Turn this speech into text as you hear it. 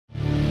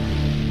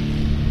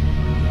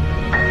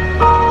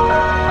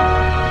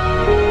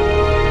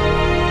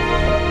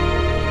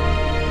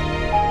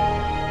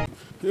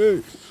Hey,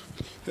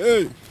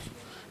 hey,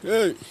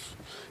 hey,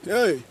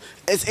 hey.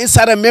 It's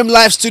inside the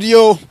Mimlife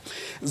studio.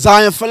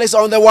 Zion Felix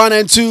on the 1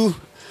 and 2.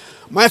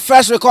 My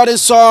first recording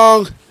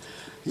song.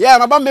 Yeah,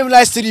 I'm about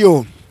Mimlife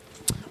studio.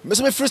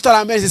 Mr.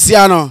 Freestyle and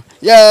Messiano.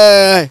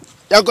 Yeah,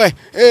 yeah, go.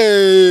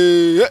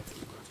 Hey,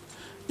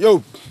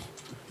 yo,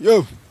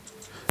 yo,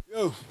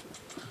 yo,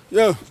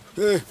 yo,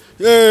 hey,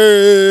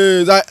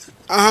 hey.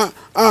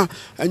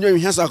 And you're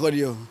here,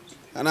 Sakodio.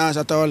 And I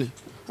shall tell you.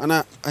 And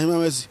I'm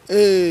a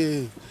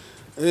hey.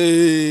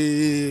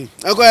 Hey,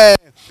 okay.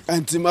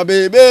 Auntie my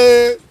baby,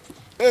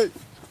 hey,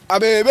 a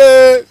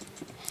baby,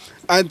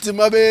 auntie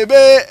my baby.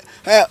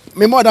 Hey,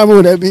 me more than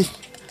would be.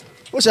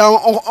 Which I'm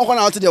going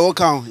out to the work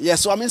count.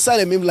 Yes, so I'm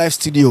inside the Mimlife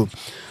studio,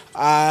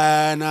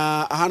 and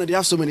they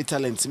have so many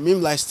talents.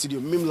 Mimlife studio,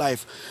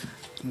 Mimlife.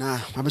 Nah,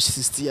 my best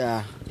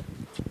sister.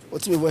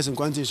 What's my voice in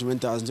quantity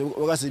instrumentals?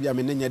 What I say, I'm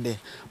in there.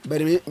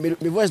 But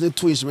my voice is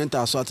two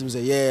instrumentals, so I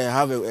say, yeah, I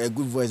have a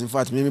good voice. In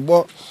fact, me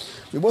bought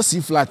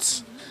C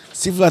flat.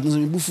 C flat is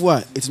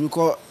before it's me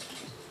call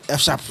F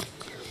sharp.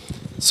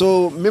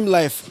 So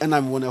Mimlife and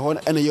I'm one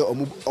and a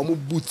omu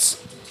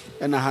boots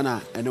and a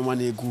hana and the one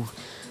go.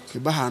 The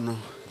bahano,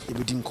 it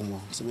be didn't come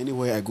on. So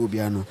anywhere I go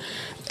piano.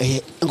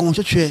 I'm going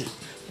to try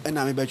and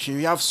I'm about you.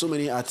 We have so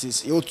many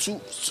artists. You two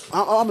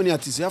how many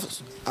artists? You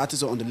have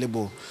artists on the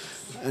label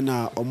and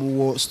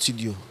omu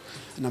studio.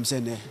 And I'm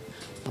saying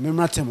I'm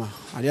not Tema.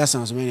 I just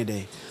sounds many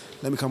day.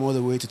 Let me come all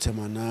the way to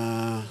Tema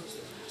na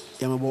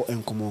Yamabo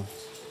and Komo.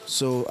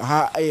 So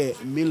I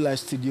Mimlife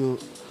Studio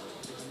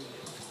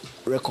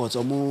Records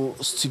or more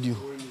studio.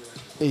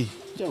 Hey,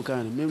 John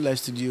can Mimlife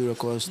Studio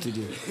Records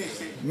Studio.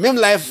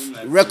 Mimlife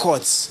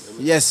Records,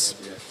 yes.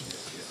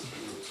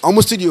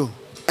 Almost studio.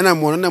 And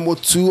I'm one and more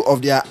two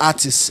of their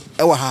artists.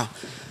 Ewa.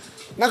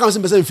 Now come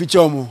some person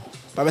feature more.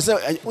 But I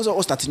say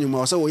also starting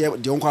more. So we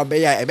have the uncle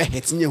be a be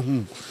hitting you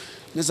home.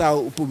 This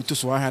how put to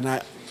so na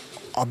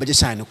obeje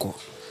shine ko.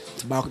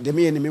 About the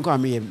me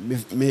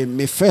and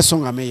me first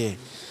song I made.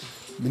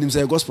 My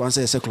say gospel and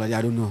say secular,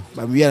 I don't know.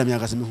 But we are me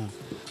akase me ho.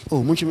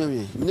 Oh, much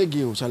me. Me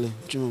give Charlie.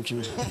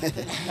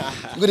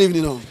 Good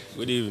evening, no.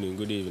 Good evening,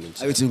 good evening.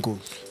 Everything cool.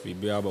 We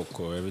be about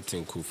call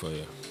everything cool for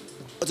you.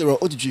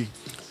 What did you?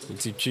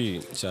 It's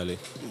tree, Charlie.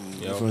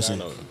 Yeah,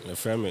 your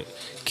friend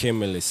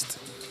Camelist.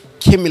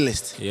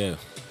 Camelist. Yeah.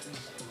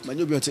 But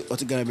you be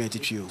what gonna be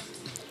teach you.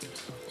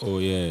 Oh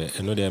yeah,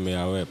 I know they may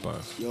aware pa.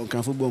 You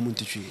can football mun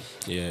teach you.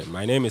 Yeah,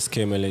 my name is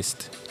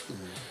Camelist.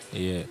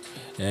 Yeah.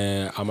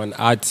 I'm an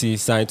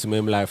artist signed to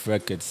Mimlife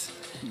Records.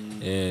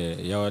 Yeah,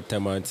 you're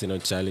Tema,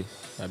 Charlie.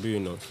 I do you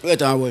know.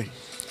 Wait a boy.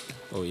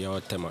 Oh, you're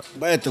Tema.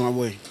 Wait a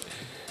boy.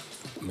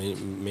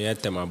 Me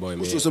Tema boy.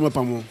 Me. So much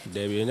more.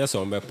 There be no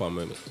some better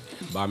me.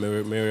 But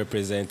me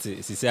represent.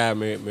 Si say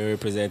me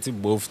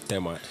represent both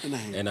Tema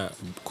and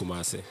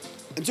Kumasi.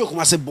 And you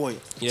Kumasi boy.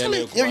 Yeah.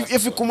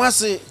 If you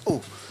Kumasi,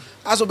 oh,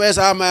 as a best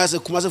I say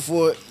Kumasi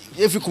for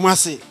if you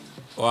Kumasi.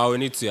 Oh, I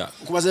need to.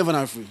 Kumasi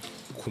never free.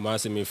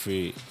 Kumasi me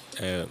free.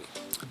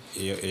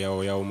 Yeah,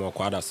 more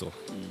quadra so.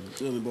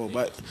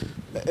 But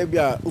if you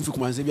are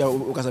Kumasi, if you are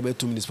Okasabe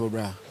 2 minutes for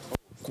bra.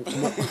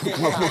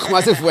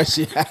 Kumasi for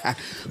she.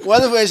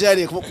 Kumasi for she.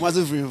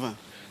 Kumasi free.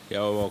 Yeah,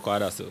 more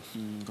quadra so.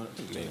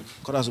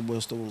 Quadra so boy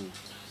stubborn.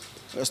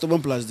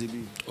 Stubborn plus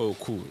DB. Oh,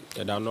 cool.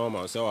 Yeah, that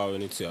normal. So I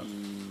need to.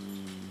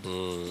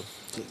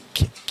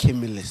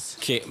 Camelist.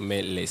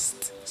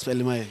 Camelist. Spell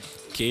my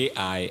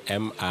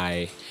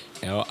Kimilist.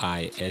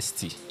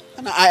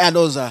 And I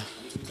those are.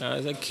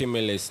 It's a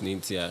Camelist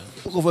nintia.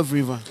 Look over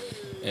river.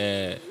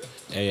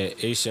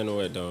 Asian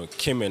word on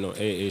Kimeno,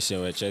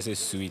 Asian word, just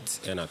sweet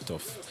and a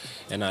tough.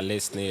 And I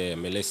listen,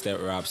 me listen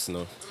raps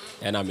no,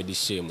 and I'm the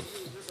shame.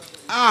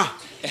 Ah,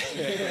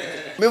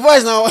 my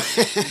voice now.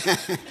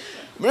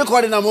 Me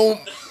recording na mo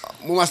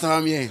master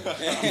am here.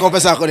 Go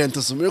pesa according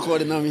to so. Me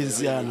recording na me is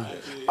here now.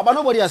 But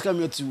nobody has come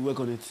here to work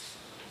on it.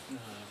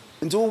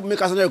 Until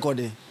make us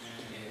recording.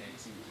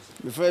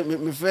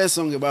 My first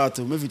song about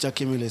me feature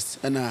Camelist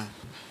and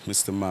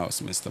Mr.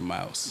 Mouse. Mr.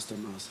 Mouse.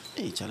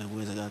 Hey, Charlie,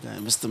 where's that guy?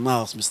 Mr.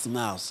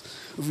 Mouse.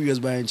 A few years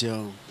by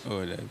jail.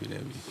 Oh, that be.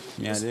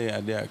 Me,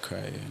 I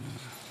cry.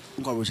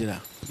 No.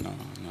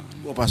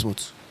 What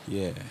passport?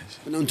 Yeah.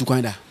 No, to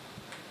find that.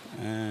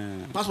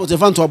 Passport, you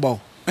found to about.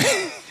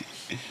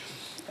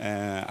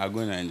 I go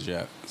to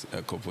Nigeria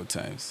a couple of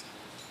times.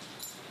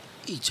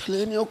 Hey,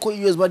 Charlie, you call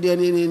US body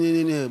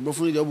and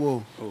before the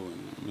wall. Oh,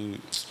 me,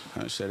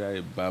 I'm sure I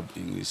bab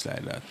English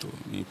like that too.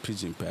 Me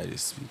preaching pride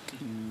this speak.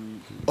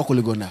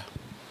 Okoligona.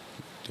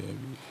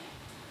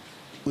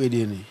 Where do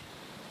you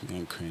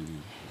I'm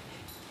crying.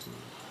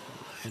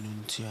 I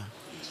don't hear.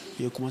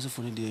 You come as a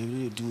funny day,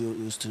 you do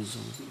your stunts.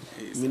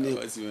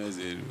 What's your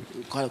say?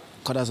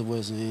 Cut as a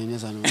voice.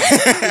 Yes, I know.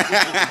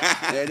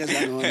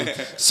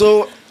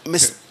 So,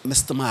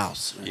 Mr.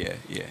 Mouse.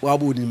 Yeah. What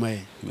would you my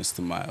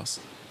Mr. Miles?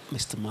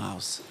 Mr.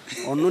 Mouse.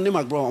 Or no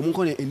name, bro. I'm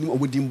going to name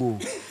with Dimbo.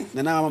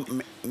 Then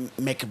I'm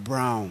Mac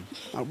Brown.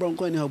 My brown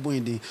going to help boy.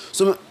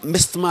 So,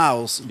 Mr.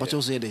 Mouse, what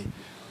you say there?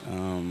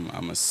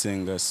 I'm a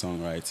singer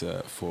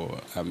songwriter for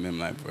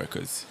Mimlife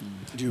Records.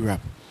 Do you rap?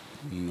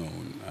 No,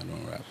 I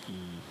don't rap.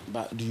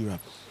 But do you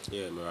rap?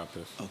 Yeah, I'm a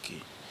rapper.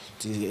 Okay.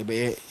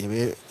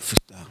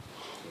 Freestyle.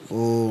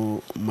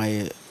 Oh,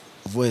 my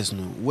voice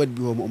no. What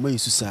be my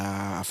used to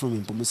say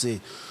from him?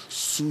 Say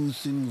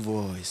soothing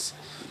voice.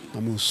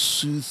 I'm a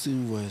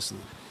soothing voice no.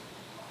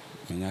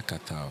 Menya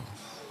katao.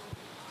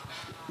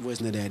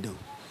 Voice na there do.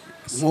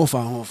 More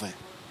far.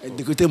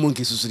 The good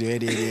monkey susu there.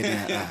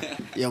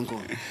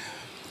 Yanko.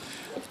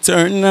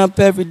 Turn up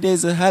every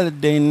day's a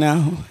holiday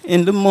now.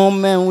 In the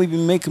moment we be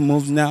making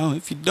moves now.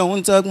 If you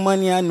don't talk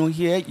money, I know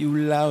hear you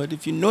loud.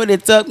 If you know they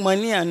talk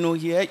money, I know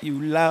hear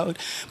you loud.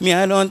 Me,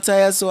 I don't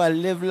tire, so I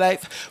live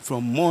life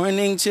from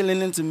morning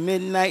chilling into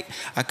midnight.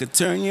 I could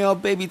turn your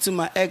baby to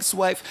my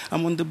ex-wife.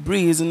 I'm on the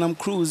breeze and I'm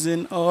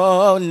cruising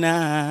all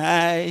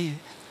night.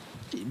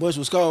 Boys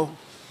will score.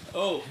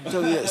 Oh,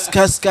 So yeah,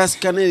 skas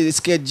can it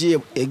scared G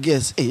I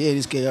guess. Hey,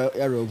 this guy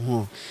arrow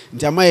home.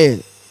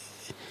 Ntamaye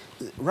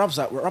rappers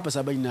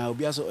are now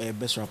be also a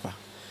best rapper.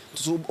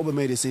 So over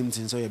made the same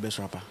thing, so you're best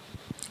rapper.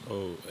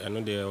 Oh, I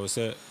know they will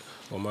say,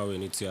 Oma, we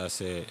need to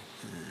say,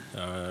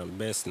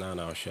 best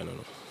now, Shannon.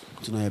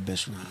 To know your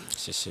best now.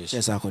 She.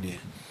 Chess Akode.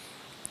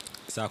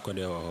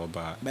 Sakode or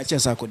Hoba. But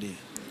chess Akode.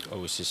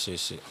 Oh,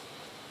 she.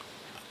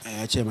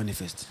 I chair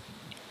manifest.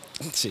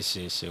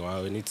 She.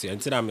 Wow, we need to.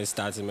 Until I'm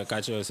starting, my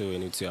catcher also we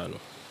need to know.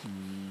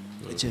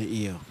 I chair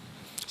EO.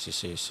 She.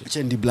 I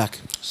chair the black.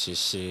 She.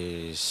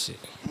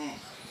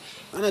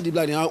 I know the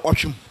black, they are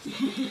option.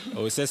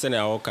 Oh, say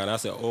I can. I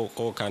say,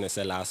 oh, can I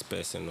say last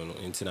person? No.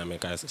 Until I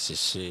make us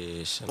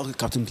she. Okay,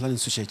 Captain Planet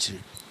Sushi. She.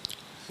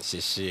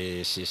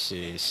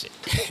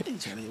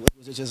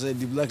 Just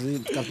the black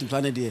Captain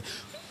Planet there.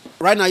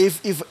 Right now,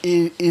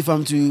 if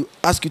I'm to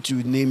ask you to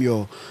name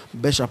your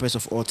best rappers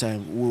of all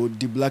time, would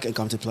the Black and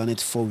Captain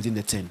Planet fall within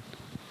the 10?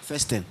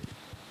 First 10.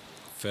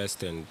 First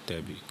 10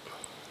 debut.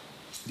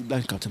 The Black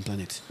and Captain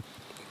Planet.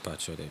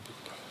 Pacho debut.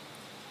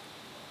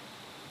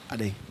 Are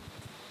they?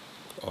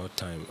 All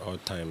time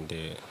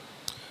they.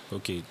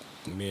 Okay,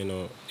 me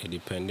no. It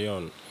depends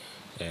on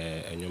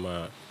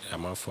enyuma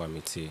amafo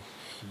amiti.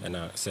 And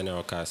senior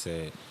oka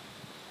say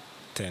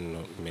 10.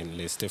 No, mean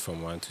list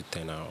from 1 to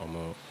 10.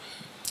 Omo.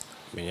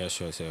 Me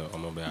sure say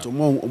omo be. So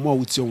more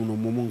with you no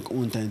more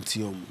one time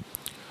tiom.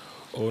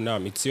 Oh na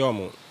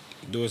mitiom.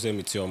 Those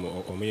mitiom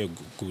omo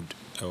good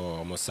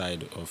omo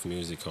side of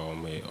music or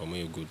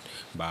omo good.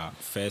 But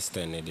first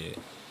 10 they.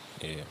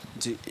 Yeah.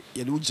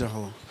 You do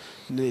jaho.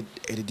 Ne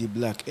the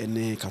Black and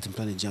ne Captain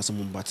Planet just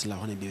some battle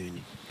on be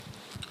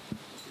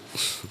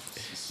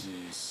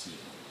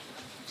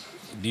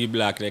The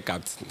Black the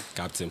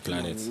Captain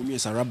Planet. We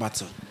is a rap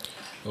battle.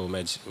 Oh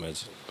Mej.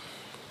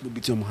 We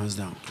beat your hands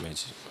down.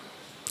 Mej.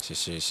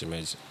 She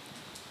Mej.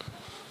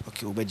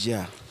 Okay,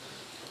 Obejia.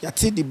 Ya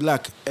take the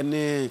Black and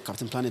ne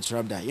Captain Planet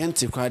rap that.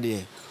 Yente cry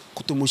there.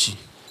 Kutomoshi.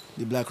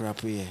 The Black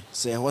rapper here.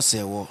 Say what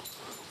say what.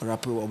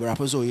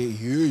 Rapper so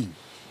hey.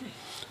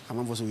 I'm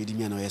not supposed to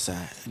be and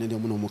then the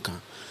no more.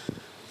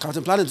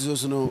 Captain Planet is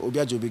also no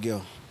Obia Joby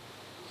girl.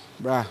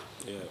 Bruh,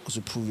 Yeah.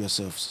 also prove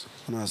yourselves.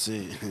 And I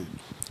say,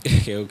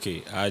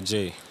 Okay.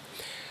 RJ.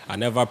 I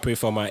never pray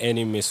for my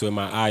enemies with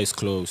my eyes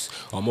closed.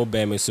 Or more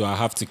me, so I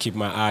have to keep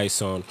my eyes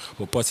on.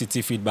 My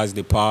positive feedbacks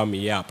they power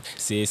me up.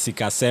 Say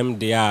sikasem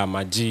they are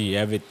my G,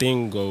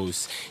 everything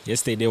goes.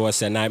 Yesterday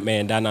was a nightmare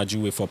and then I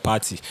drew it for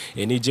party.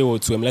 And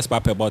EJ to him, let's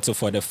pop a bottle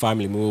for the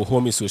family. We were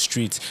home so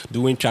street,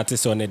 doing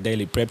practice on a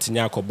daily. Prep to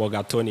Nyako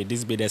Bogatoni.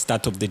 This be the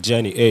start of the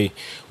journey. Hey,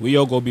 we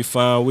all go be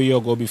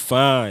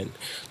fine.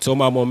 Told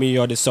my mommy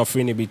all the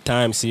suffering it be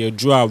time. See a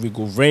draw, we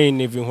go rain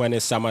even when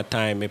it's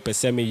summertime. Me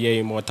pese me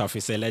yeah immortal. He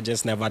say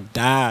legends never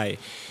die.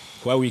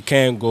 Where we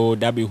can go,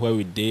 that be where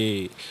we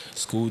did.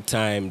 School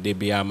time, they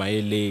be at my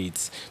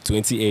late.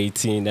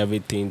 2018,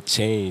 everything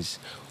changed.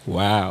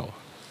 Wow.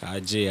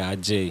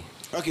 RJ.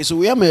 okay, so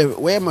we have my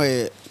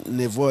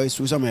voice,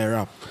 we have my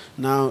rap.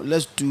 Now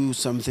let's do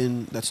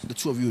something that the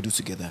two of you do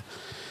together.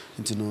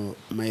 And you know,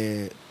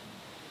 my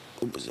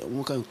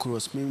what kind of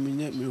chorus?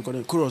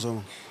 Me chorus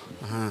on.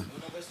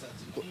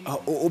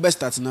 Best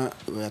start now.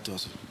 Where to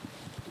us?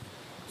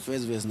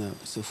 First verse now.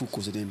 So full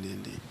course then.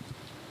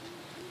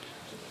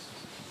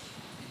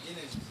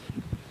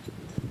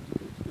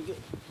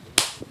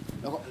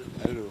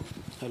 Hello.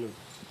 Hello.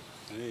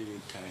 I don't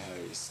even care how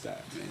it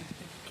start, man.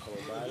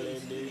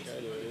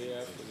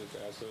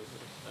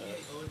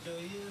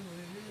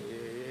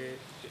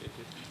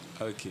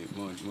 Okay,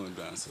 more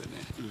dance then.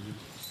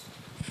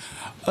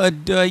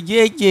 Adore,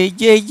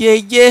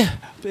 yeah.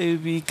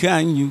 Baby,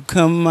 can you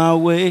come my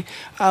way?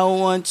 I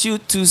want you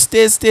to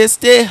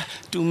stay.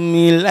 Do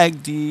me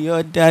like the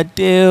other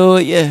day, oh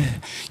yeah.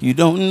 You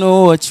don't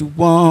know what you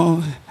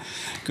want.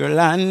 Girl,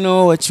 I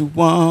know what you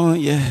want,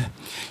 yeah.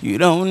 You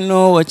don't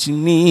know what you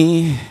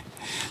need.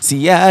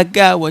 See, I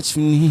got what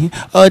you need.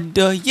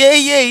 Adore,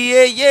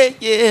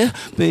 yeah.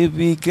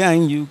 Baby,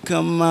 can you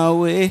come my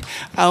way?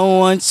 I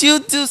want you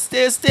to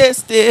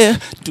stay.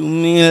 Do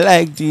me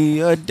like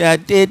the other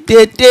day.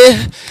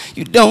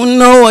 You don't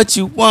know what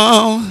you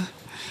want.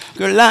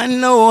 Girl, I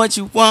know what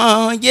you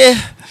want,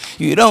 yeah.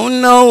 You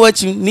don't know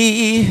what you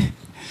need.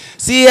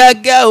 See, I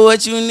got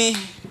what you need.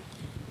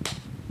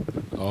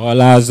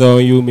 All eyes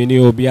on you, mini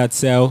obi at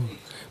sell.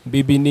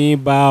 Bibi ni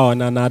ba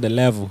on another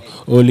level.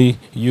 Only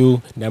you,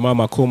 the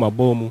mama kuma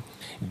bomu.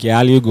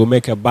 Girl, you go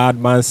make a bad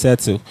man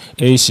settle.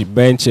 Hey, she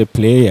bench a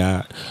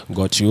player.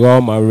 Got you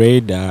on my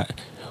radar.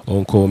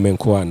 Uncle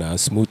Menkwana,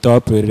 smooth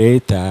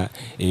operator,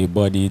 a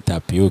body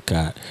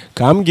tapioca.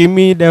 Come give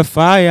me the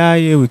fire,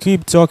 yeah, we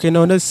keep talking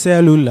on the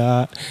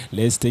cellular.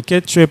 Let's take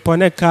a trip on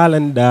the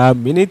calendar.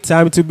 We need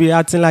time to be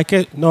acting like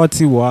a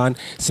naughty one.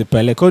 Sip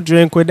a little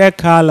drink with the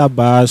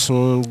calabash.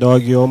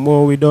 Dog your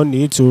more, we don't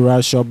need to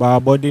rush your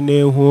body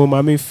name home.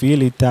 I me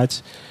feel it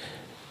touch.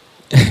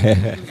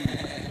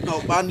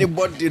 No,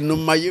 body, no,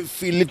 my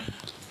feel it.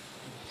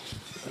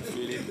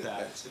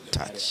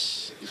 Touch.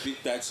 If you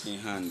touch in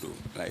hand, though,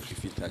 like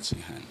if you touch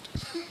in hand,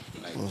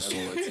 like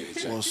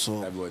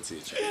Also,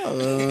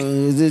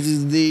 This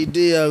is the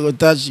day I got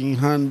touch in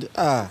hand.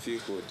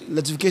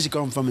 Electrification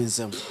come from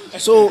himself.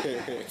 So,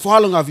 for how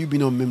long have you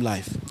been on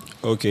Mimlife?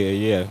 Okay,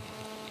 yeah.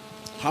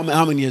 How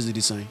many years did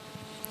you sign?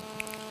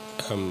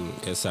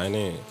 Yes, I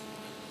know.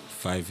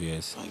 5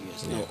 years. 5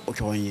 years. Yeah. No,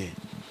 okay, 1 year.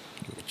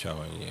 Which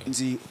one, yeah. And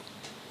see,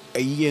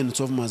 a year and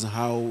 12 months.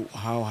 How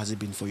has it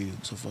been for you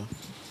so far?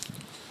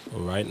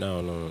 Right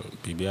now, no,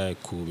 BBI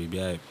cool,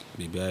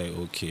 BBI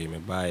okay. Me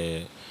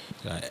buy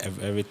like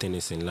everything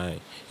is in line.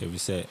 If you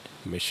say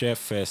me share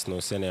first, no,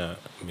 say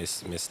me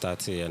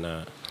start here and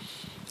I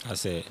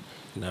say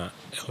now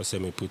I say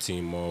me put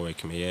in more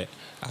work. Me yeah,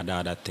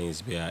 other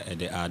things be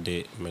add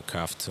me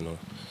craft, you know.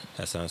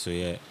 That's so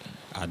yeah.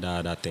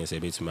 Other things a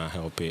bit my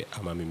help it.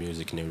 I'm my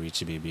music ne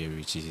reach baby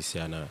reach is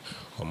here na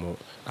omo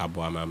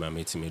abo ama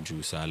meet me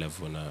juice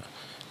level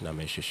na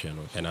me share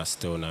no. And I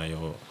still now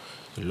your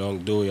you're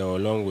a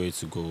long way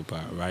to go,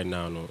 but right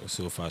now, no,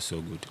 so far so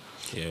good.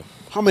 Yeah.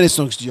 How many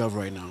songs do you have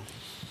right now?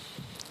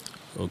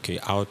 Okay,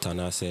 out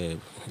and I say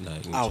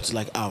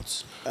like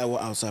out.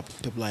 What outside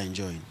people are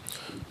enjoying?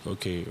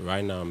 Okay,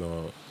 right now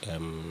I'm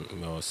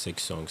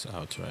 6 songs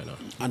out right now.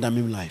 Under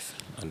Mimlife.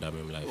 Under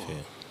Mimlife,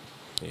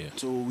 yeah.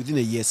 So within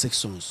a year, 6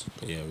 songs.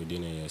 Yeah,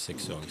 within a year,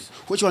 6 songs.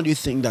 Which one do you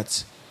think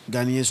that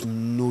Ghanaians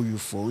know you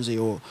for? Say,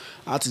 oh,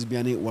 artist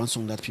behind one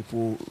song that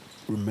people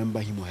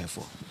remember him or her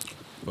for.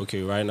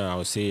 Okay, right now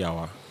I'll say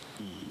Yawa.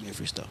 Yeah,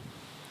 freestyle.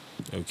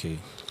 Okay.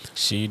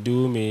 She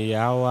do me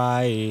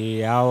yawa,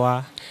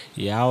 yawa,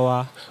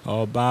 yawa.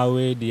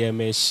 Obawe die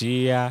me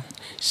shia,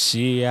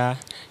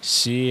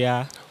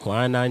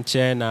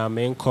 Wananche na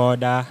min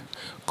koda.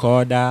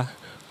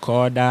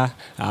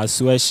 I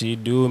swear she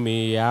do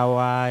me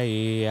yawa,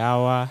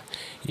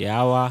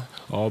 yawa.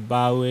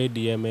 Obawe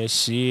die me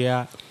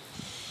shia.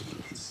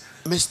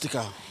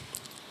 Mystical.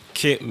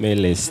 Keep me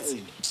list.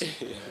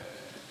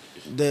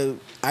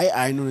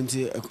 I know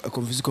until a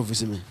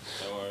confuse me.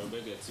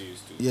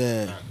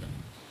 Yeah.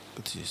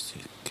 Get used to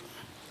it.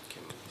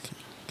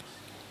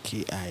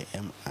 Kimili.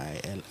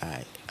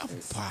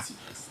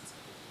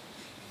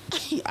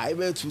 I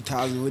bet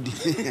 2000 with the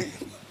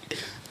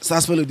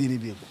Saspel of the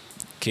Kimilist.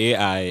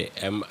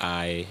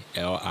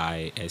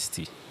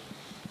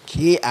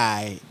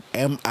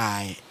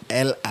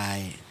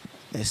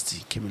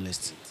 Kimilist.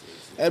 Kimilist.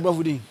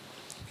 Everybody.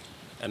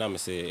 And I'm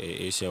say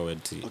Asian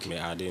word to me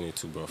adding it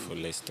to bro for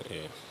list.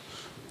 Yeah.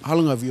 How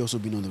long have you also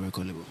been on the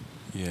record label?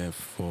 Yeah,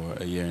 for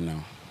a year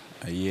now.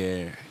 A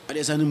year. Are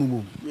there any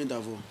mumu?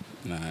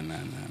 Nah.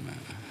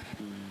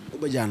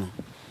 Obajano.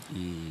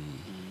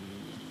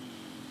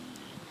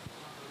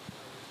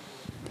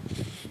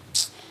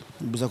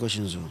 Buza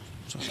questions.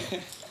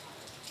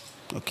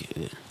 Okay.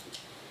 Yeah.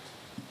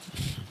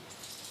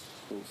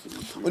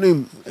 What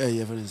name?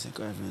 Yeah, friends.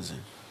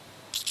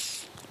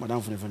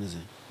 Madam for friends.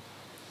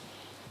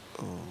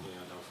 Oh.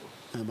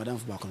 Madam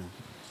for back on.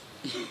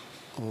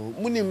 Oh,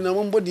 munim na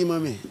body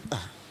mame.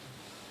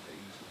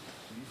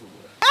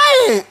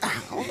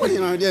 What you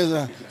know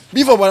there?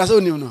 Before but I saw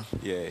him no.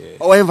 Yeah.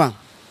 Oh, when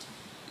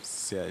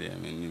See, I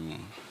mean,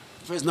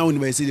 first now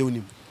when I see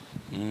him.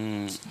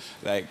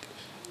 Like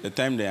the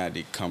time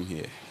they come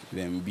here,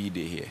 then be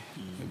they here.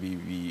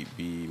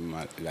 Be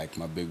my, like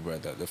my big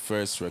brother. The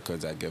first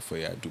records I get for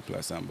you, I do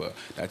plus but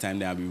that time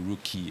they I be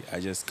rookie. I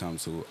just come,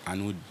 so I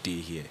know they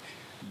here.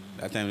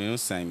 That time they don't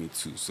sign me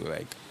too, so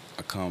like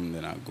I come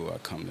then I go.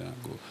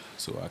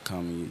 So I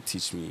come, you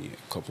teach me a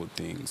couple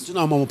things. So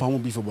now mama pamu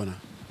before bona.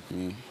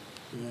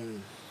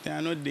 Yeah,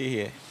 I know they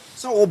here.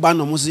 So all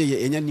band almost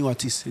say any new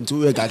artist into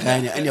we gaga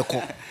and your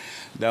call.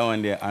 That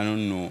one there, I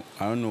don't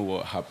know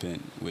what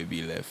happened where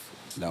we left.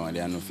 That one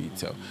there, I know if you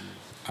tell.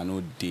 I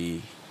know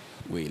they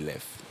where he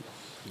left.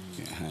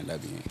 Yeah,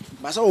 that be.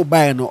 But so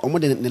buy no more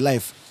than the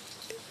life.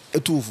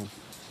 Etufu.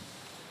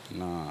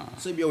 Nah.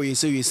 So you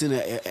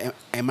say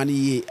a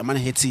money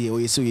heti or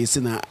you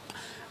say na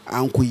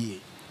uncle.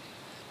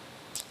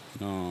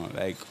 No,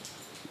 like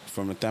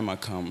from the time I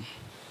come,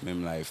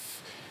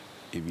 Mimlife,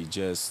 it be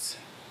just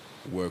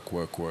work.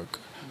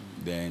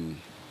 Then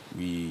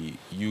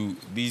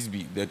these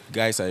be the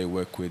guys I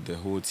work with, the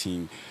whole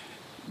team.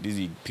 These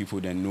be people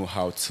that know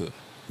how to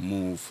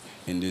move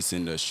in this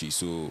industry,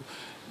 so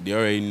they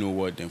already know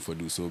what them for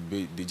do. So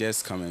they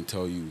just come and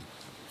tell you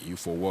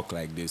for work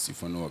like this,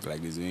 if you not work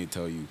like this, they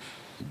tell you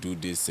do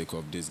this sake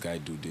of this guy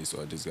do this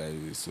or this guy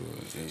do this. So,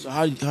 So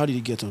how did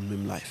you get on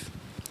Mimlife?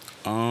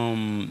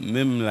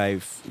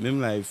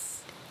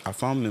 Mimlife, I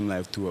found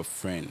Mimlife through a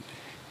friend.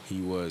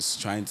 He was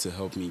trying to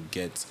help me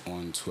get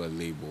onto a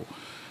label.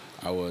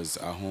 I was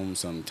at home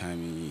sometime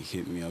and he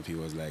hit me up. He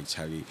was like,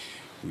 Charlie,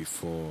 we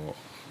for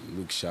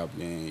look sharp,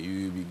 man.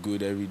 You will be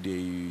good every day.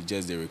 You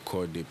just they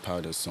record, they power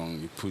the song,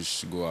 you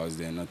push, go out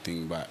there,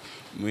 nothing. But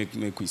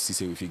make we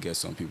see if we get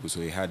some people.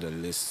 So he had a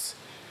list.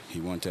 He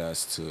wanted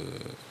us to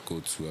go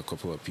to a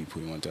couple of people.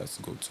 He wanted us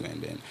to go to,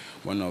 and then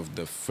one of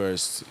the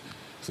first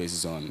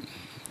places on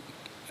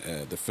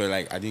the first,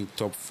 like I think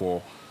top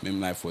 4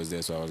 Mimlife was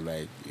there. So I was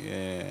like,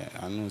 yeah,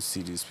 I don't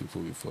see these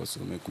people before,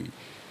 so make we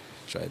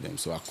try them.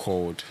 So I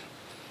called,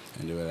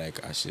 and they were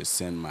like, I should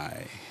send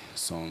my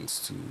songs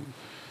to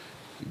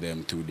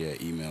them through their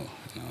email.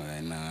 And I was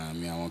like, nah,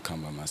 me, I won't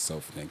come by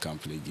myself. Then come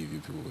play, give you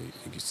people,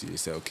 make you see. They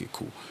said, okay,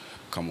 cool,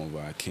 come over.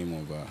 I came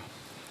over,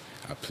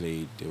 I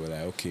played. They were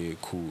like, okay,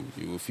 cool,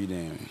 you will feed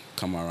them,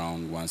 come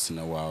around once in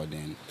a while.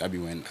 Then that be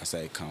when I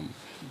started come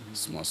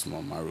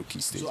small, my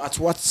rookie stage. So at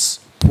what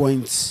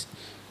point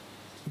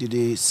did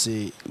they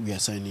say we are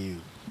signing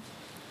you?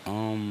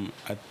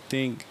 I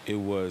think it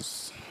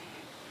was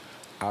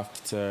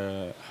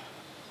after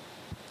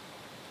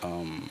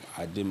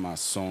I did my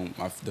song,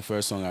 the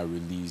first song I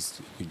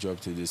released. We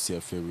dropped it this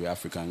year, February,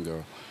 African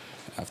Girl.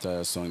 After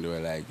that song, they were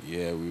like,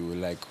 yeah, we would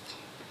like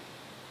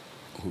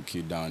hook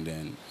you down,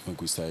 then when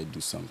we started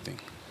do something.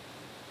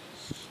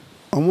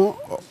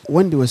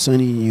 When they were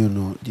signing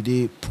you, did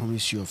they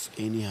promise you of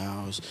any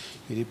house?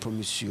 Did they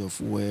promise you of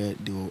where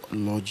they will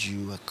lodge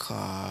you, a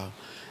car,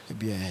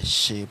 maybe a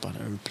ship, an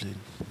airplane?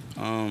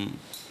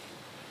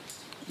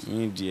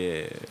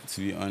 Yeah,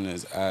 to be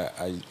honest,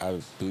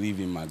 I believe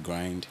in my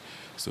grind,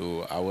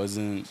 so I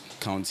wasn't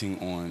counting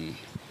on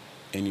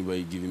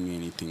anybody giving me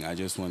anything. I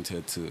just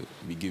wanted to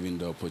be given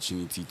the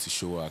opportunity to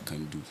show what I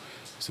can do.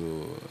 So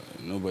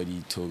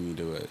nobody told me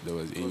there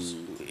was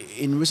any.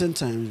 In recent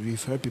times,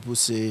 we've heard people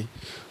say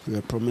we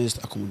were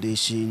promised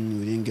accommodation,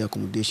 we didn't get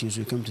accommodation,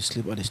 so we came to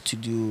sleep at the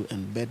studio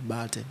and bed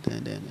bath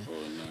and then.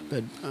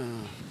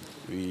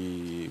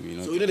 We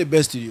not. So you know the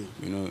best studio.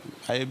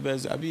 I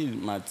be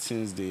my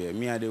things there.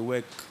 Me, I dey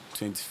work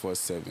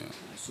 24/7.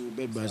 So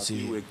bed bath. So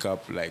I wake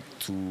up like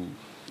 2,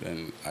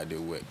 then I dey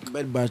work.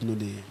 Bed bath no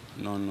day.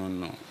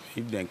 No.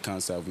 If they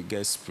cancer, we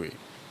get spray.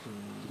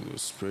 We will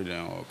spray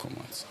them all come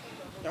out.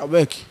 I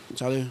work,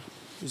 Charlie.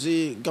 You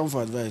see, come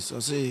for advice. I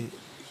say,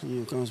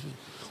 you come speak.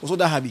 Also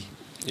that hobby.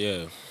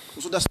 Yeah.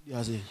 Also that studio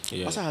I say.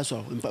 Yeah. What's that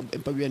so? In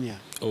Pabiania.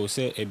 Oh,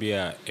 say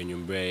ebia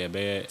enyumbre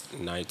be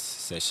night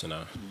session.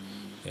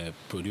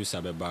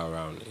 Producer be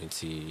around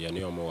until you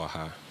know more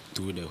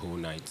through the whole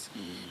night.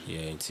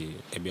 Yeah, until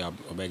ebia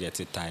obe get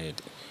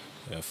tired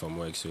from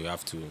work, so you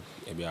have to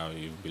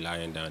you be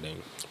lying down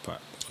then.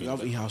 You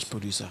have in-house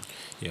producer.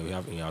 Yeah, we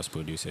have in-house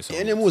producers. So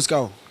any music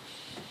out?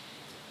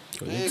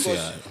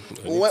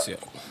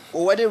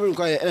 Wedding ring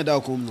call any da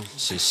come no.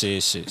 She.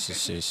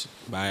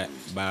 By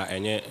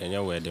any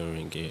wedding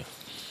ring here.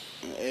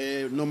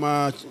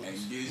 Normal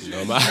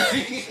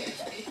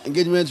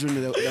engagement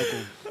ring da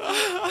come.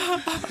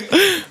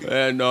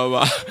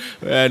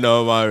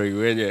 Normal ring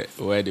when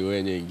you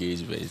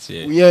engagement.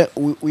 Yeah.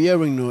 We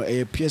ring no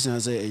a person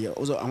say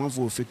also I want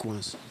for fake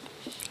ones.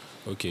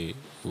 Okay,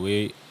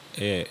 we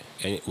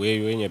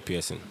when you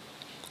piercing.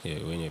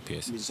 Yeah, when you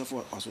piercing. Me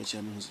suffer as well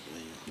chairman.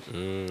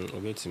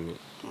 Obey to me.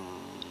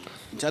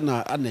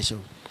 Chana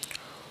adnation.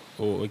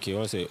 Oh, okay.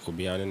 Once say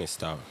Obiane in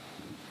style.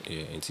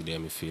 Yeah, until they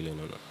me feeling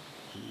or not.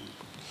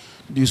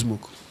 Do you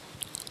smoke?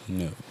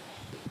 No.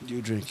 Do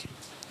you drink?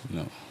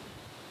 No.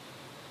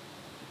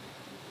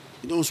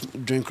 You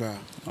don't drink,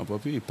 right? My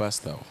papi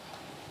pastor.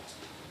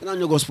 You know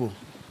your gospel?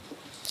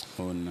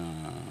 Oh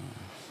nah.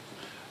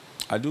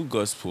 I do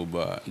gospel,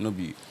 but not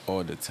be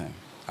all the time.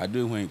 I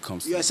do it when it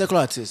comes. You're a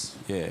secular artist.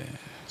 Yeah.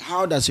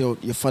 How does your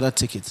father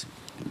take it?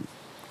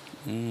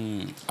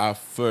 At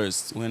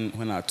first,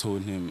 when I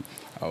told him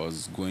I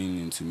was going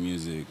into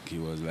music, he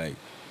was like,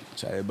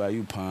 "Chaiba,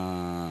 you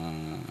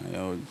pan,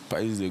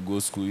 Paris they go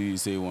school. You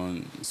say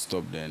one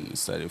stop, then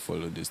started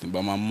follow this thing."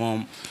 But my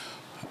mom,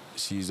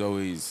 she's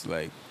always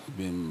like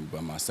been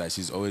by my side.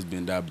 She's always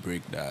been that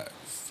brick that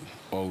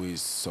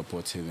always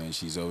supportive, and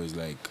she's always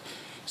like,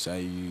 "Shai,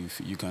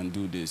 you can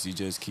do this. You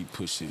just keep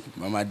pushing."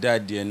 But my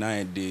dad there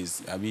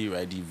nowadays, I be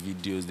writing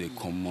videos. They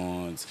come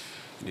out,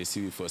 they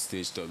see me for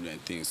stage top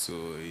and things. So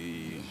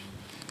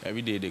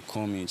every day they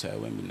call me. Chai,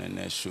 when me in the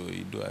next show,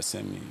 he do I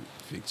send me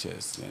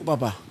pictures.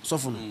 Papa,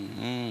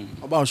 soften.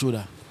 About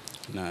shoulder.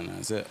 Nah.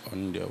 I said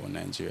on the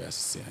Nigeria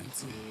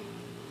society.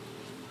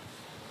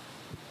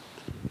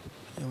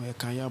 Ewe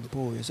kaya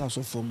boy, it's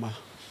also for ma.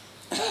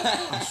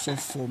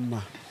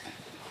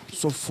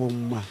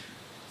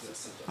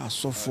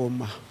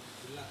 Asofoma.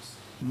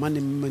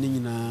 Money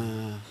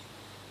na.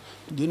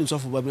 Do you know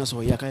for Babina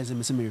so ya kan say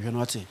me hwe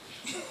no ate.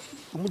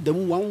 Omo dem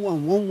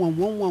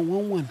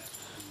 111111.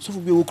 So for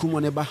be okru mo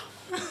ne ba.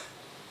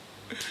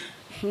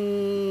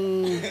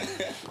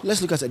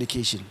 Let's look at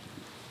education.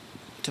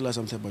 Tell us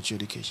something about your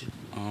education.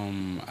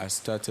 I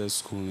started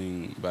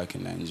schooling back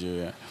in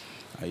Nigeria.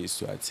 I used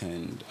to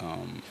attend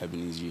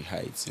Ebenezer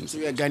Heights. So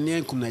you're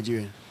Ghanaian, come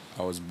Nigerian.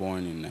 I was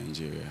born in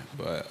Nigeria,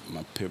 but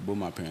both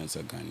my parents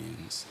are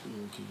Ghanaians.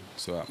 Okay.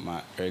 So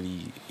my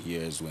early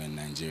years were in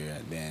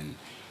Nigeria. Then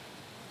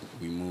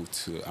I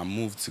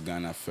moved to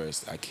Ghana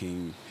first. I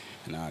came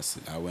and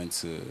I went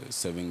to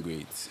 7th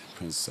grade,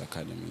 Princess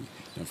Academy.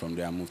 Then from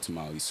there I moved to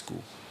Mali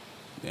School.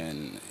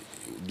 Then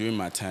during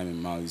my time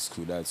in Mali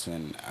School, that's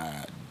when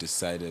I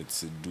decided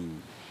to do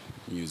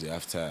music.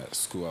 After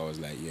school, I was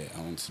like, yeah,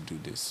 I want to do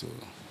this. So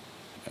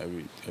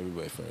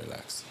everybody for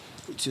relax.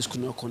 Just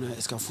kuna kona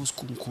eskafu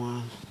school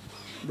kwa.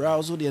 Bra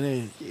also the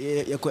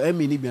yako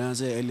emi ni bia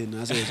say Ellen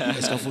na say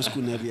eskafu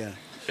school na bia.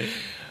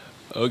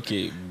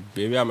 Okay,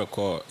 baby, I'm a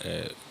call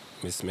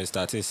Miss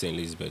started St.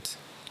 Elizabeth.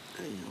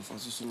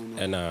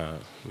 And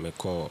me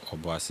call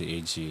Obuasi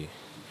AG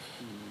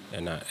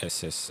and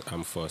SS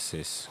Armed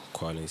Forces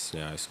Collins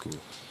High School.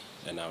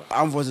 And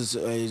Armed Forces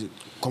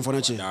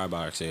Conference.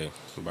 Barracks in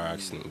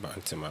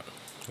Bantima,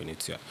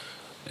 Venetia.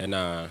 And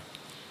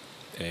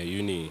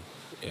uni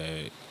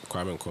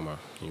Kwame Nkrumah,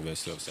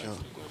 University of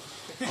South.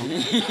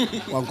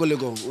 One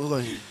colleague,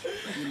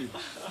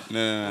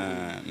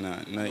 No,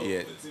 not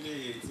yet.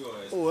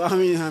 Oh, I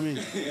mean,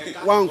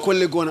 one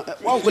colleague,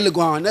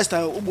 next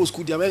time, Ubo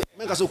school,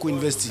 make us go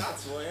invest.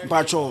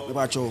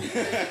 Bacho.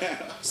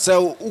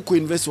 So, who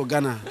invest for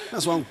Ghana?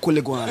 That's one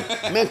colleague,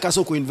 make us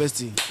go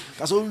invest.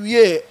 Because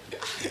we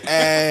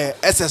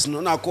SS,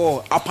 no, now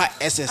call upper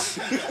SS,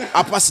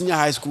 upper senior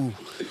high school.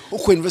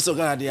 Who invest for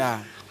Ghana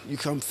there? You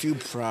can feel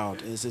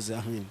proud. It says,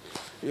 I mean,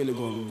 really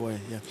good boy,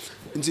 yeah.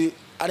 Until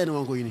I don't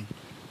want to go in.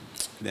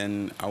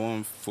 Then I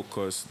won't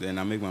focus. Then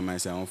I make my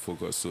mind say I won't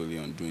focus solely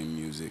on doing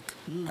music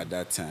at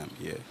that time.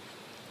 Yeah.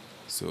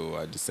 So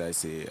I decided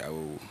say I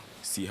will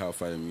see how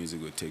far the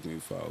music will take me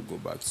before I'll go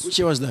back. Which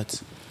year was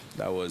that?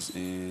 That was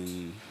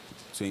in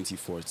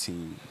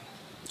 2014.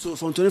 So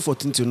from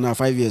 2014 to now,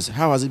 5 years.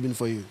 How has it been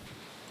for you?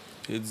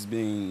 It's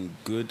been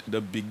good.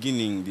 The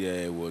beginning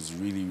there was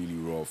really, really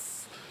rough.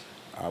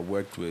 I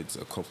worked with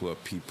a couple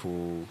of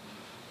people.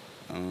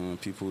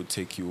 People would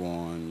take you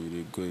on,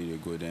 you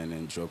go there and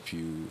then drop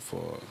you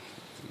for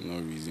no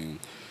reason.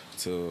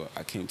 So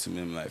I came to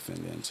Mimlife and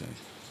then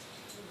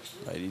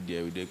I did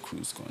there with the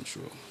cruise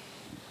control.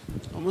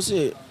 I must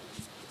say,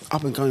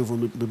 up and coming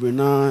from baby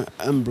now,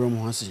 I'm Brom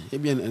Hasi.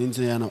 Maybe an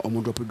internet or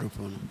drop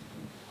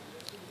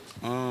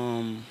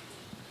on.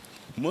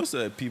 Most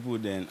of the people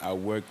then I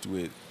worked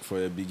with for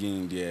the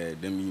beginning there,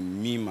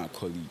 then me and my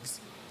colleagues,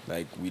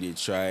 like we did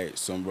try.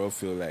 Some bro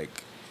feel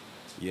like,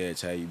 yeah,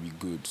 try to be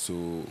good.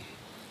 So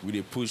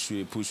we push.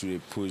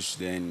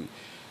 Then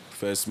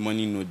first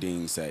money no day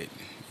inside.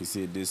 You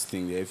say this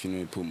thing there, if you know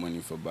you put money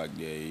for back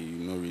there, you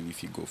know really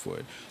if you go for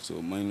it.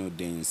 So money no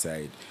day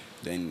inside.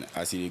 Then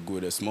as they go,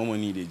 the small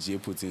money the J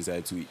put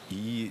inside to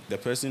the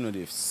person know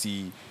they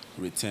see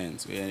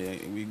returns.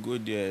 We go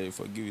there,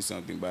 forgive you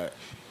something, but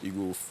you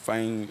go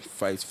fight,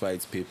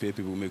 pay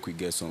people, make we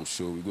get some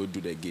show. We go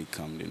do the gig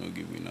come, they don't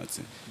give me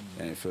nothing.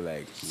 And I feel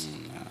like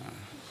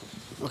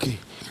nah. Okay.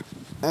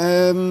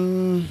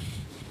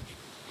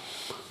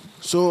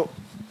 So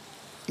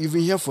you've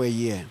been here for a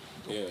year.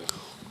 yeah.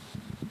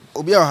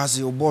 Obia has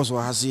your boss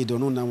or has it,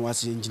 don't know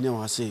what engineer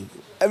was saying.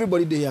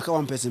 Everybody there here,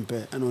 one person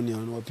pay, and only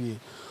on what pay.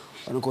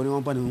 I don't call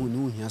one person who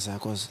knew here,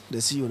 because the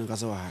CEO in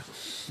Kasawa.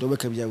 Don't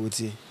make up with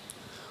you.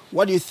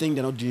 What do you think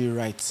they're not doing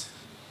right?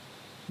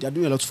 They are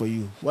doing a lot for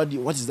you.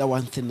 What is that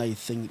one thing that you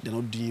think they're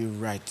not doing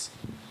right?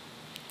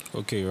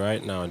 Okay,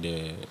 right now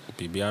the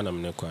Bibiana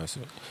Mnekwaso,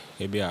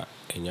 Ebia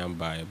and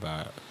Yamba,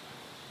 but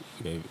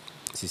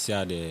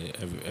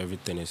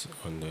everything is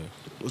on the.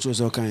 Which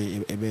was all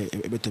kind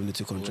of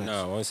terminated contract.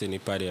 Now, once any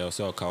party, I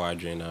saw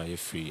Kawadri now, you're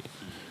free.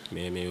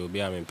 Maybe will be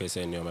a man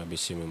person near my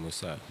Bishim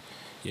Musa.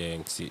 Yeah,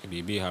 see,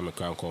 Bibi Hammer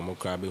Crown, Como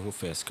Crabby, who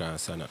first crown,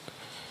 son,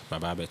 my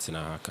Babette in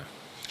a haka.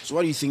 So,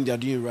 what do you think they're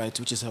doing right,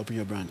 which is helping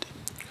your brand?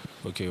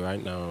 Okay,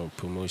 right now,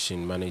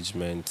 promotion,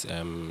 management,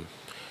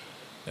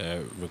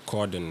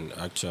 recording,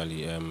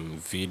 actually,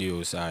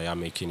 videos I am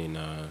making in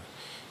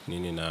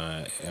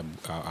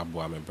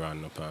Abuame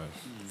brand.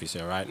 If you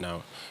say right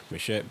now, me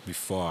share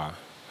before,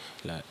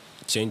 like,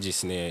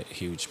 changes near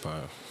huge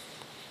power.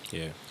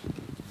 Yeah.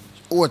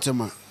 What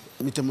am I?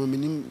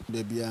 Minim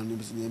baby,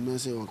 I'm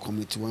say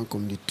community 1,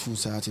 community 2,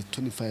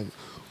 25.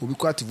 We be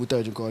quite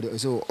voter record.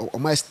 So,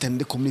 my stand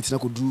the community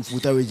could do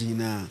voter waging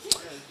now.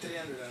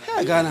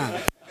 Hey,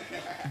 Ghana.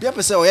 Be a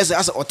person, yes,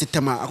 as a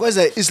otitema. I call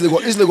it is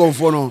legal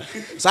for no.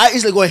 So, I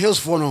is legal hills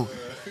for no.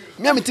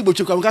 Me, I'm Tibo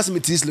Chuka, I'm casting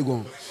me tis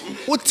legal.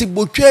 What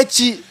Tibo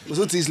Churchy was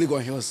not is legal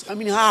hills. I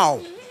mean,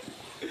 how?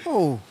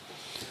 Oh,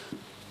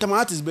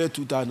 Tomato is better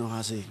 2,000,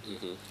 I say.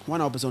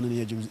 1 person in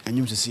here, and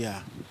you see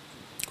her.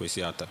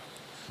 Kwesiata.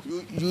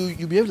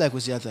 You behave like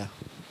Kwesiata.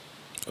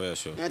 Oh, yeah,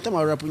 sure. I'm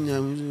rapping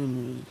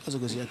as a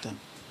Kwesiata.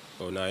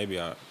 Oh, now maybe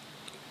I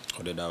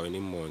ordered that any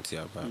month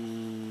here, but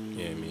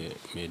yeah, me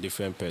a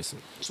different person.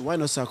 So why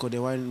not Sako?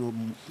 Why no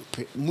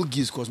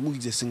Mugis? Because Mugis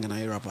is a singer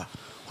and a rapper.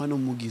 Why not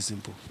Mugis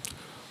simple?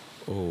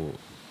 Oh,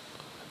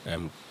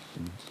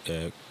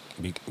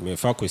 me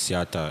fa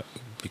kwesiata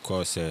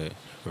because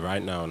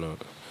right now no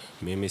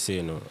me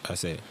say no I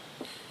say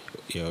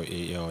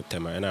your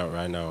tema and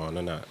right now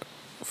no na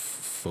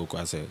folk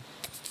I say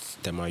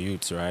tema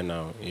youth right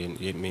now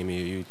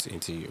me youth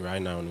into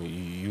right now no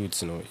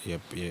youth no you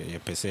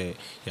per se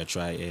you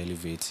try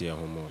elevate your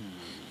home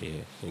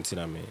yeah into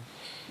na me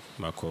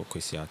mako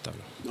kwesiata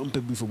no pe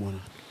before bona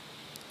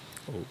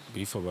oh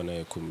before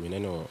bona me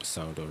no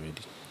sound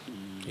already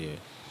yeah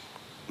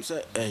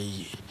so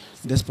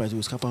despite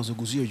we scapa so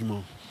guzu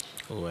yuma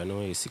oh I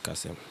know is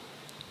Sikasem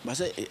but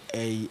say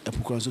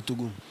epukran so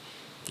togo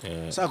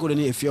sa ko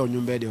ni efia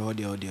onyumbe de ho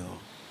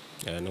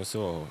no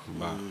so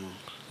ba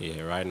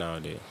yeah right now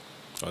they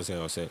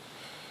also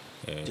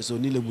just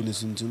only lebu ne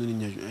suntu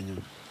ni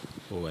anyum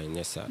oh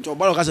yes sir so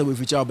balo ka say we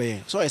feature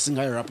be so a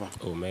singer rapper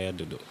oh me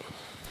dodo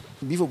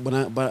before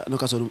bona no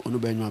ka so onu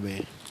be anyum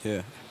be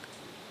Yeah.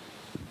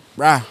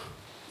 bra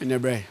ene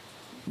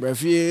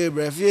brefie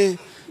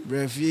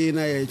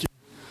na ye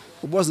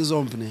o boss is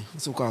on pene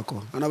so kwa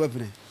ko ana be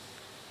pene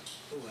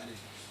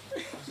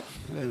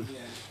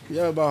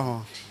yeah ba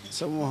ho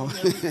some more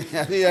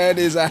yeah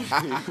this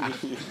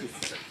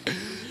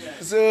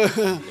so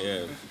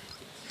yeah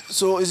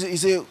so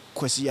is a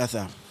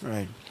Kwesiata,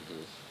 right?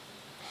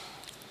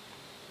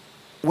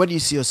 What do you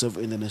see yourself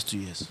in the next 2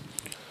 years?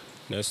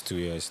 next 2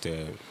 years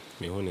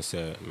me want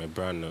say my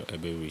brand no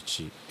be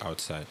reach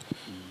outside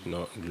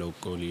not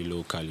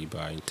locally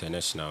but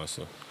international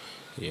so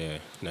yeah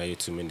now you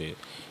to me the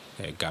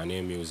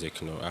Ghanaian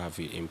music I have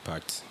an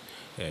impact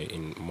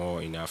in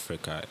more in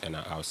Africa and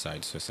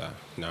outside so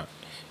now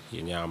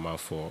you know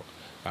for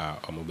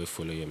I'm be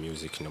follow your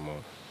music no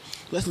more.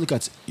 Let's look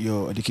at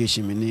your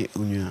education. Many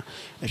your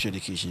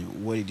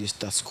education. Where did you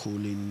start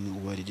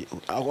schooling? Where did you?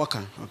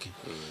 Okay.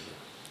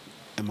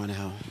 Emmanuel,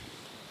 how?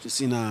 To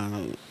see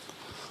now,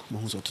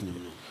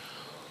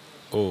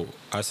 oh,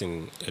 as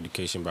in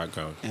education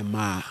background.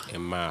 Emma.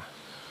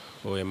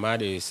 Oh, Emma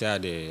they say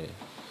the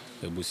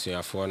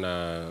busuafo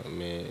na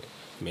me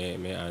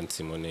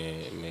auntie mo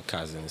me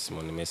cousins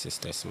mo me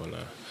sisters mo na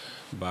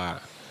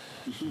but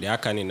they are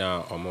can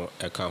now omo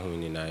eka ho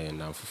ni na ye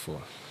na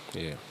fofo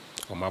yeah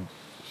omo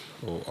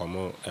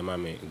ema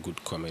me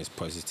good comments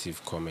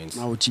positive comments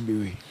Now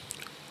chibewe.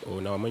 oh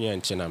na omo nya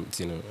nche na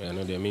mtino I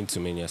know they mean to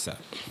me yes sir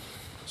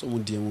So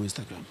on DM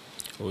Instagram.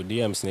 oh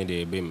DMs ne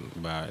dey bem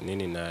but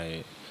ni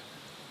na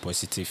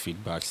positive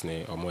feedbacks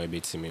ne omo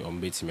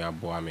betimi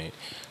abo me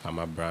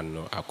ama brand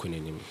no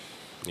akonenim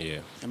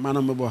yeah Emma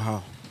no mebo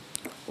how?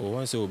 oh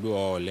once will be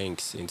all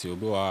links into will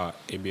be all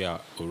ebia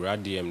or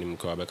DM nim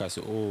ko abeka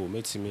say oh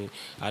me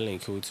I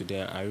link you to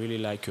them I really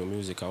like your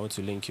music I want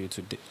to link you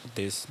to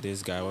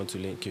this guy I want to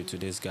link you to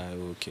this guy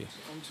okay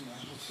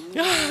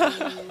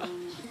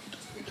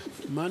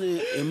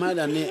Money Emma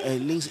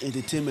links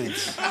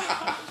entertainment.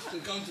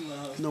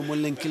 No more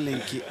link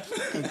okay.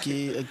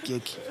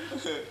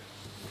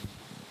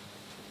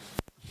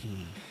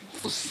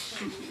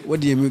 What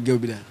do you mean go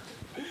be that?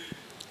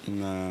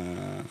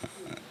 Nah.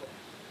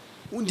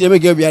 When do you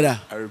make go be that?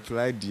 I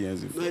replied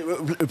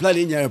DMs. Reply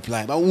in your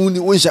reply, but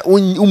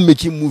when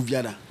make him move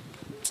yada.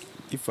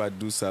 If I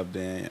do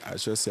something, I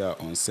should say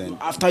on send.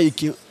 After you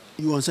came,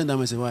 you on send them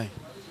and say why?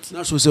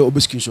 Not so say obe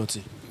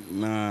screenshot.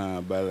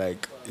 Nah, but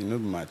like you know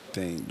my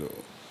thing though.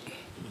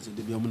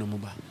 They be on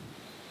mobile.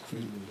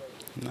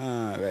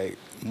 Nah, like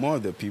more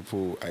of the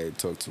people I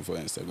talk to for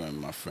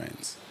Instagram, my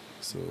friends.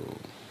 So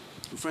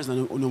Friends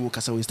no more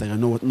kasa Instagram,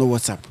 no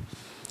WhatsApp.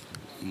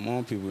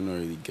 more people don't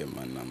really get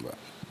my number.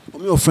 How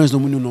your friends no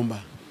more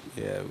number?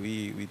 Yeah,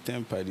 we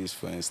 10 parties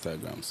for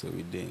Instagram, so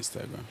we did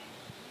Instagram.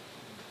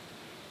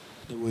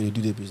 The way they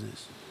do their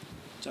business.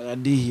 So I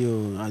did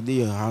your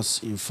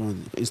house in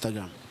front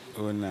Instagram.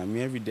 Oh nah,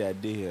 me every day I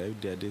did here, every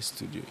day I did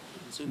studio.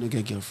 So you no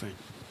get girlfriend.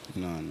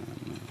 No.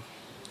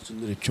 So you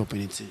no dey chop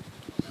anything.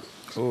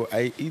 Oh,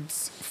 I eat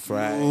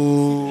fries.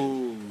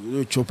 Oh, you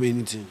don't chop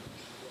anything.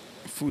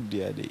 Food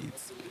there they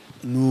eat.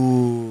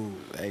 No.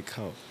 Like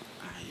how?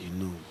 You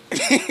know.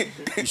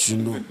 You should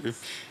know.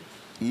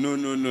 No. I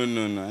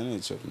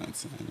don't chop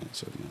nothing.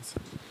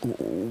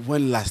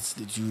 When last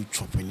did you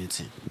chop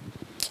anything?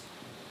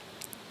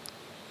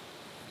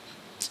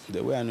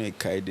 The way I know a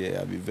guy there,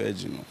 I'll be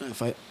virgin.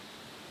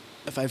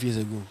 5 years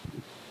ago.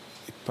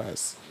 It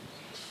passed.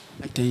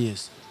 Like 10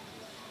 years.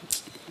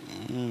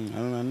 I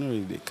don't know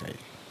really the guy.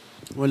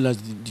 When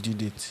last did you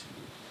date?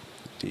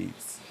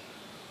 Dates.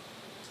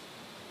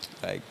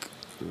 Like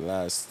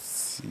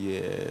last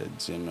year,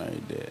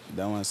 January there.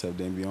 That one have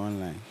then be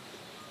online.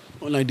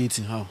 Online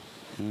dating, how?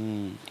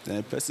 Then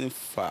a person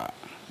far.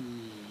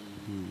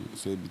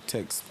 So it be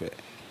text fair.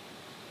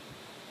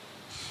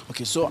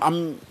 Okay, so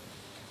I'm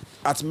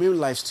at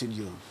Mimlife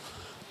Studio.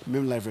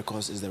 Mimlife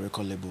Records is the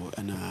record label,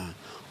 and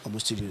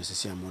almost studio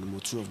is I'm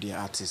two of their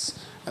artists.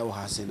 I will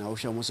say now,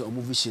 almost a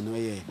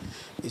vision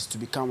is to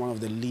become one of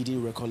the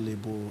leading record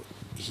label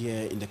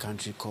here in the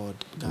country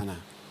called Ghana,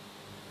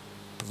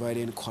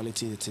 providing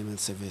quality entertainment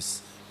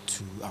service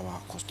to our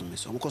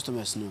customers. Our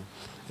customers know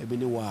every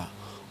wa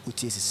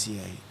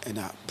UTSCI and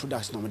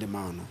products no the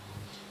man.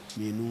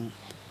 Me no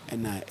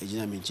And I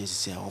mean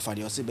chances here offer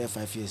the also be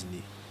 5 years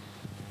ni.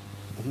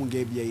 Who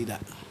gave you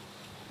that?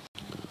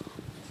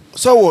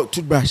 So what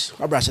toothbrush?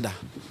 What brush that?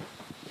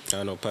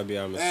 I know probably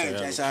I'm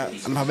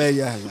I'm a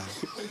yeah.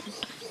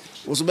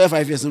 Also be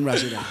 5 years in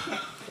brush that.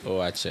 Oh,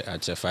 I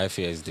check 5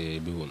 years they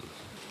be one.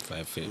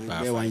 5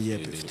 years. 1 year,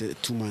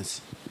 2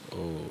 months.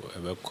 Oh,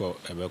 I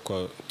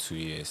call 2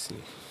 years.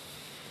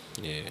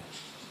 Yeah.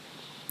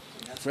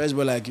 Fresh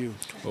boy like you.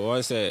 Oh,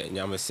 I say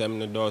nyame sem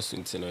no dos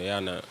into no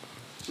yana.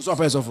 So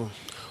first of all.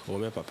 Oh,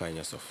 me papa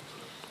nyasof.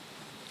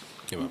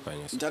 Me papa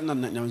nyasof. That na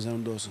nyame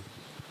sem dos.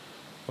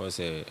 Oh,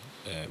 say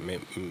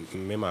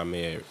me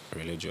mama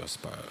religious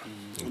pa.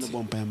 No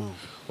bon pa ma.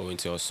 Oh,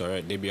 into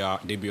sorry, they be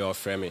all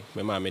friend me.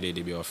 Me mama they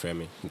be all friend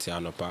me. Into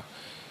anopa.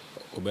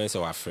 Oben say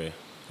wa frɛ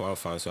one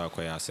fan so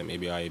akwaya asɛm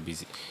ebi a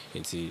busy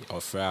nti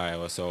ɔfrɛ a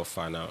ɛwɔ sɛ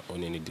ɔfa na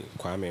ɔne ne di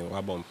kwame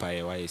wabɔ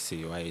mpaeɛ wayɛ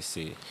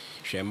sei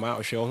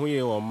hwɛ ɔho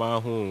yie wɔ mmaa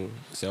ho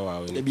sɛ wa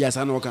ɔne ebi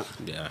asa na ɔka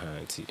de aha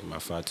nti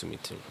mafa to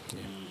meeting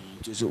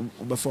so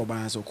ɔbɛfa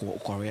ɔbaa sɛ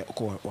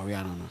ɔkɔ wɔre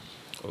ano no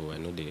oh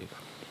ɛno de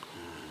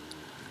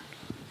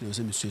ne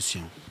sɛ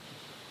mesuasua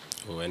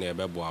oh ɛne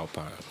ɛbɛboa wo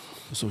paa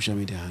social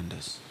media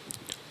handles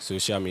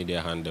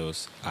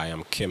I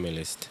am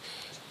Kemelist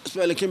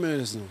spell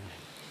Kemelist no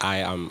I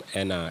am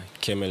Enna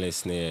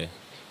Kemelist near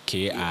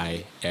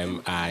Kimilist.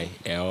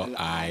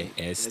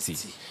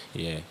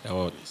 Yeah,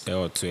 or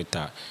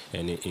Twitter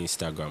and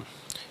Instagram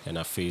and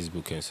a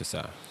Facebook and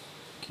so.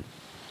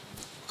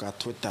 Got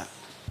Twitter.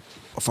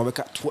 Or for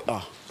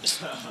Twitter.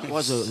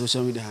 What's the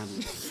social media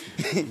handle?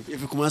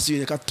 If you come and see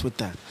you got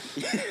Twitter.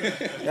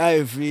 Yeah,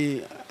 if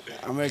we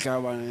America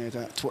one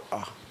got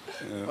Twitter.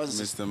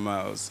 Mr.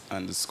 Miles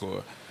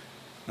 _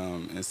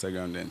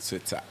 Instagram then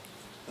Twitter.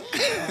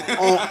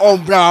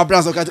 On brown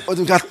so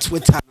got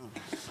Twitter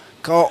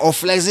call or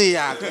flexi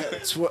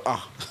Twitter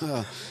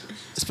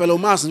spell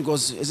mouse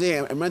because is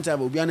a mental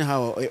will be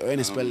how or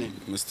any spelling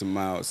Mr.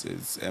 Miles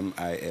is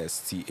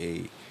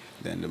MISTA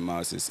then the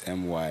mouse is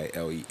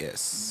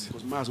MYLES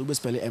because mouse will be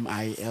spelling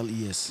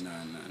MILES no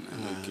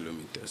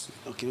kilometers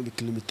okay maybe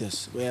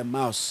kilometers where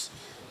mouse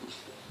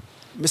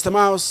Mr.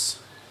 Mouse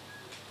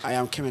I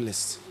am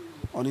Kemelist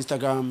on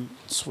Instagram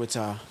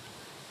Twitter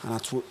and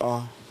at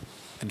Twitter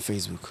and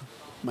Facebook.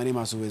 My name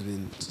has always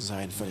been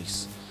Zion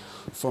Felix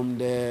from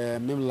the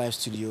Mimlife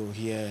studio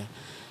here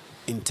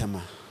in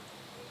Tema.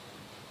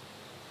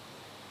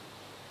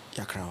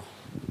 Yakrao.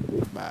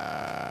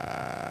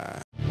 Bye.